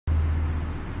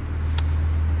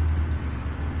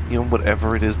you know,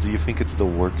 whatever it is, do you think it still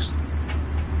works?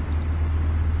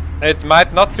 It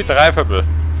might not be drivable.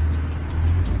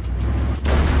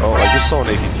 Oh, I just saw an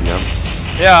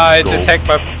ATGM. Yeah, it attacked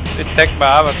my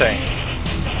armor tank.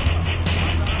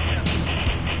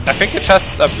 I think it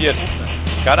just appeared.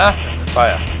 Gunner,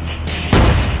 fire.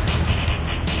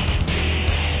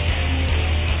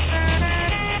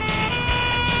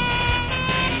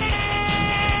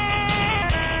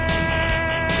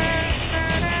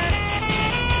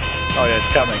 Oh yeah, it's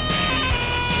coming.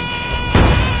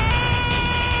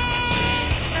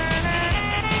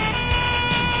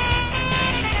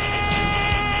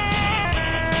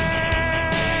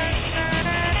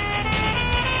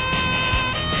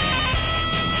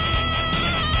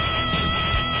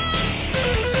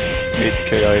 It's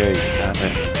KIA, damn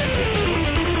it.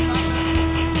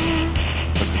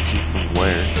 I can see from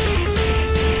where.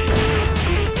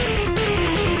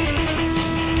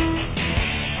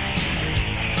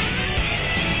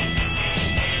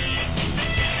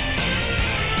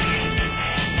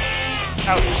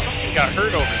 Ouch, something got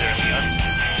hurt over there, Leon.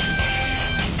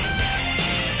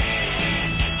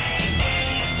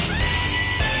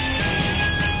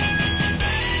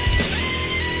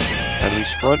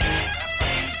 Enemies front.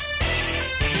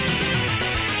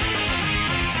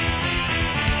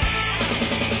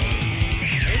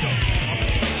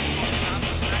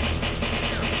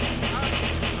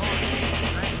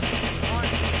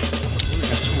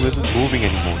 Who isn't moving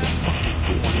anymore? The fucking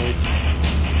Portier.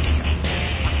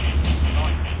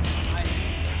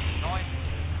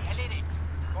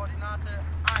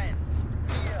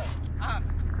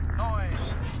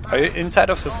 Are you inside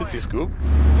of the city, Scoop?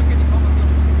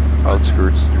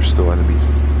 Outskirts, there's still enemies.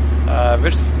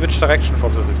 Which direction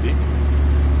from the city?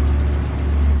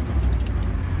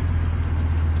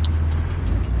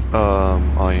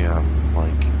 I am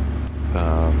like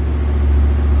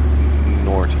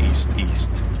northeast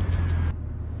east.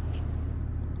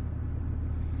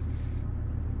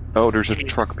 Oh, there's a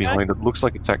truck behind it. Looks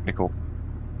like a technical.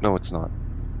 No, it's not.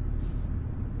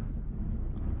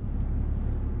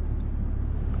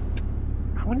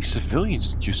 How many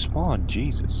civilians did you spawn?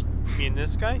 Jesus. You mean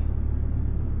this guy?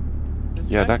 This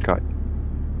Yeah, guy? that guy.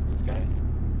 This guy?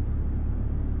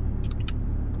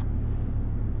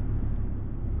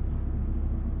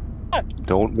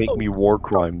 Don't make me war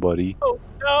crime, buddy. Oh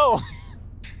no!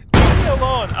 Leave me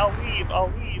alone. I'll leave.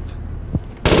 I'll leave.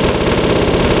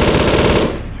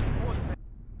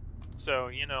 So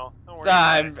you know, don't worry.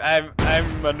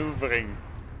 I'm maneuvering.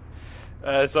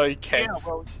 So he can't. Yeah,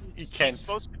 well, he can't.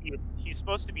 He's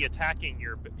supposed to be attacking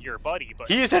your buddy, but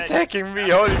He's attacking me!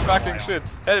 Holy fucking shit!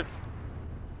 Help!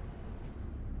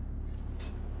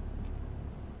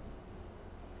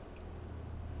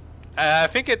 I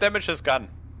think it damaged his gun.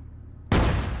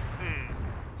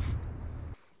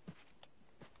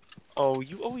 Oh,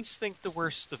 you always think the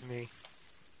worst of me.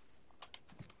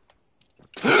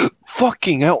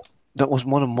 Fucking hell! That was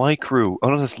one of my crew. Oh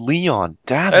no, that's Leon.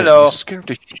 Damn Hello. it! You scared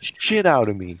the shit out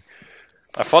of me.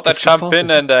 I thought I'd jump in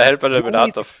and help a little bit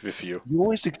out with you. You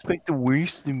always expect the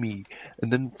worst of me,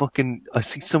 and then fucking I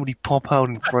see somebody pop out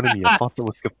in front of me. I thought that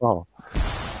was Capel.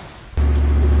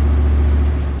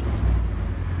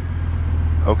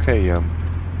 Okay,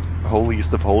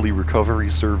 holiest of holy recovery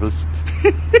service.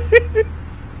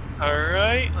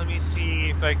 Alright, let me see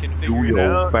if I can figure Do it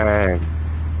your out. bang.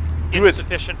 Do it.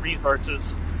 Insufficient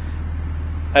resources.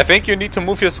 I think you need to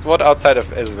move your squad outside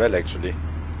of as well, actually.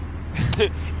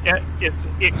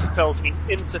 It tells me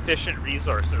insufficient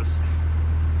resources.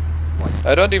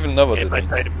 I don't even know what If it I means.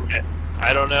 try to move it.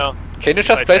 I don't know. Can you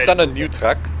just place down a new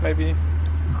truck, maybe?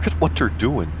 Look at what they're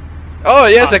doing. Oh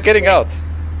yes, they're getting out.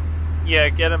 Yeah,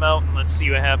 get them out and let's see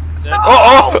what happens.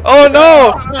 Oh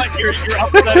no! You're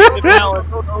upsetting the balance.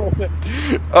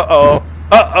 Uh-oh.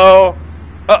 Oh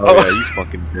yeah, he's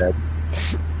fucking dead.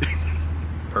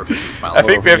 Perfect. I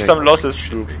think we have some losses,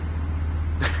 Scoop.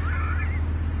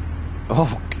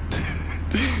 Oh,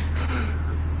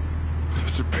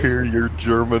 superior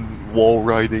German wall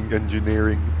riding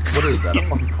engineering. What is that? A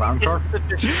fucking clown car?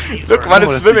 Look, one is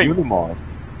that's swimming. the Unimog.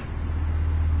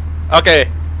 Okay,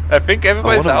 I think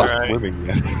everybody's Oh, one out. of them is swimming,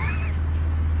 yeah.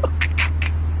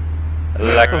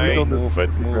 Like Right. to move it,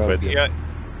 move it. Yeah,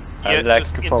 I yeah, like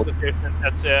just to insufficient.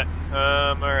 That's it.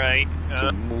 Alright.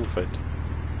 move it.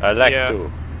 I like yeah.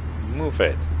 to move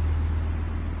it.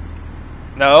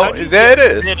 No, there it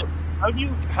is. How do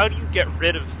you get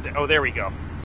rid of? Oh, there we go.